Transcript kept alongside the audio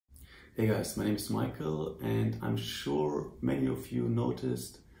Hey guys, my name is Michael and I'm sure many of you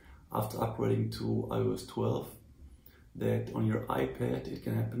noticed after upgrading to iOS 12 that on your iPad it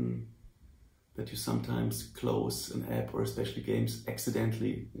can happen that you sometimes close an app or especially games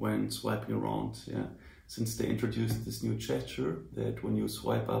accidentally when swiping around. Since they introduced this new gesture that when you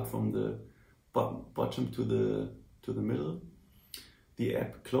swipe up from the bottom to the middle, the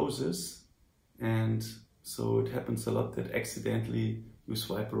app closes, and so it happens a lot that accidentally you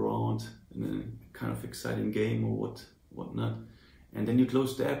swipe around in a kind of exciting game or whatnot, and then you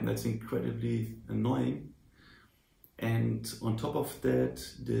close the app, and that's incredibly annoying. And on top of that,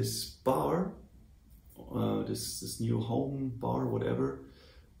 this bar, this new home bar, whatever,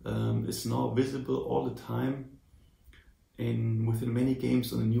 is now visible all the time within many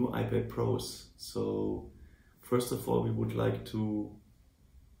games on the new iPad Pros. So first of all, we would like to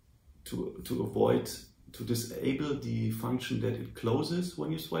disable the function that it closes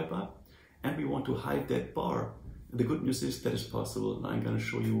when you swipe up, and we want to hide that bar. And the good news is that is possible, and I'm going to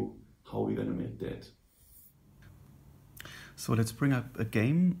show you how we're going to make that. So let's bring up a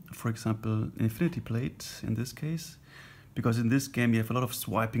game, for example, Infinity Blade in this case, because in this game you have a lot of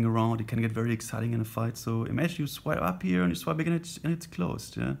swiping around. It can get very exciting in a fight. So imagine you swipe up here and you swipe again and it's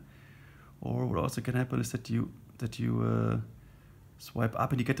closed. Yeah. Or what also can happen is that you swipe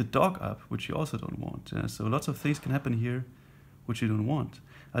up and you get the dog up, which you also don't want. Yeah? So lots of things can happen here which you don't want.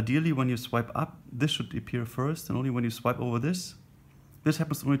 Ideally, when you swipe up, this should appear first, and only when you swipe over this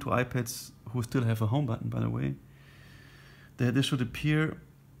happens only to iPads who still have a home button, by the way. This should appear,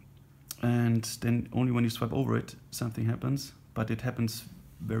 and then only when you swipe over it, something happens, but it happens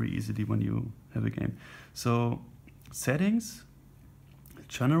very easily when you have a game. So settings,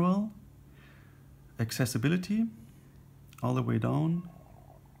 general, accessibility, all the way down,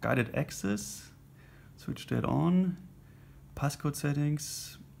 guided access, switch that on, passcode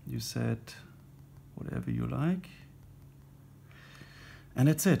settings, you set whatever you like, and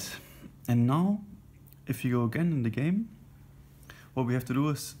that's it. And now, if you go again in the game, what we have to do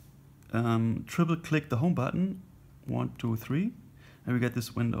is triple click the home button, 1, 2, 3, and we get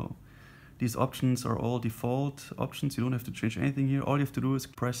this window. These options are all default options, you don't have to change anything here. All you have to do is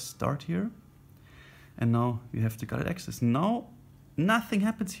press start here. And now you have the guided access. Now nothing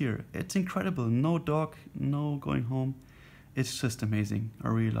happens here. It's incredible. No dog, no going home. It's just amazing. I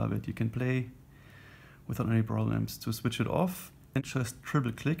really love it. You can play without any problems. To switch it off, and just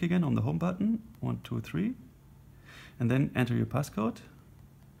triple click again on the home button, 1, 2, 3, and then enter your passcode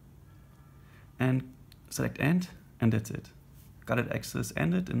and select end, and that's it. Guided access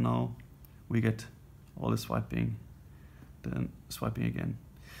ended, and now we get all the swiping, then swiping again.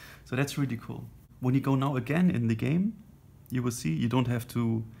 So that's really cool. When you go now again in the game, you will see you don't have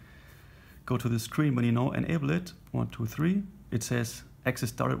to go to the screen. When you now enable it, 1, 2, 3, it says access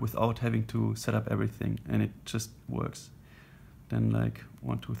started without having to set up everything, and it just works. Then like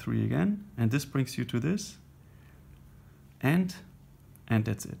 1, 2, 3 again, and this brings you to this, and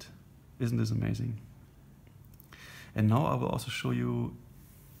that's it. Isn't this amazing? And now I will also show you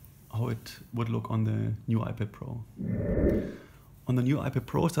how it would look on the new iPad Pro. On the new iPad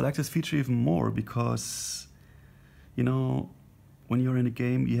Pros, I like this feature even more because, you know, when you're in a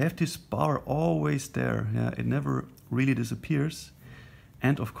game, you have this bar always there. Yeah, it never really disappears.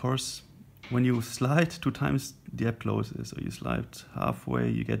 And of course, when you slide 2 times, the app closes. Or you slide halfway,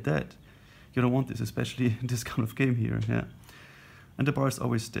 you get that. You don't want this, especially in this kind of game here. Yeah, and the bar is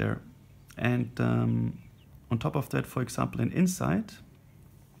always there. And on top of that, for example, in Inside,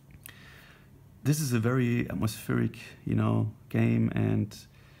 this is a very atmospheric, you know, game, and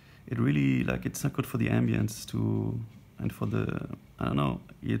it really, like, it's not good for the ambience and for the, I don't know,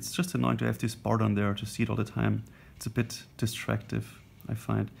 it's just annoying to have this bar down there to see it all the time. It's a bit distractive, I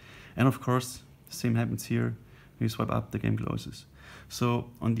find. And of course, the same happens here. When you swipe up, the game closes. So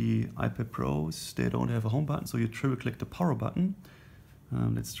on the iPad Pros, they don't have a home button, so you triple click the power button.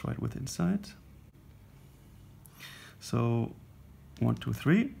 Let's try it with Inside. So 1, 2,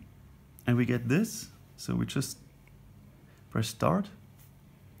 3. And we get this, so we just press start,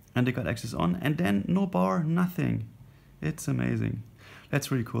 and they got access on, and then no bar, nothing. It's amazing.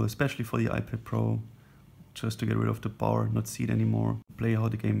 That's really cool, especially for the iPad Pro, just to get rid of the bar, not see it anymore, play how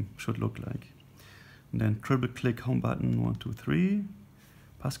the game should look like. And then triple click home button, 1, 2, 3,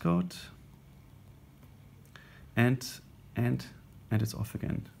 passcode, and it's off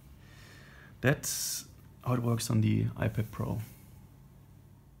again. That's how it works on the iPad Pro.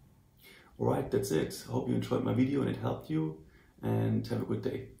 Alright, that's it. Hope you enjoyed my video and it helped you, and have a good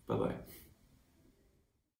day. Bye bye.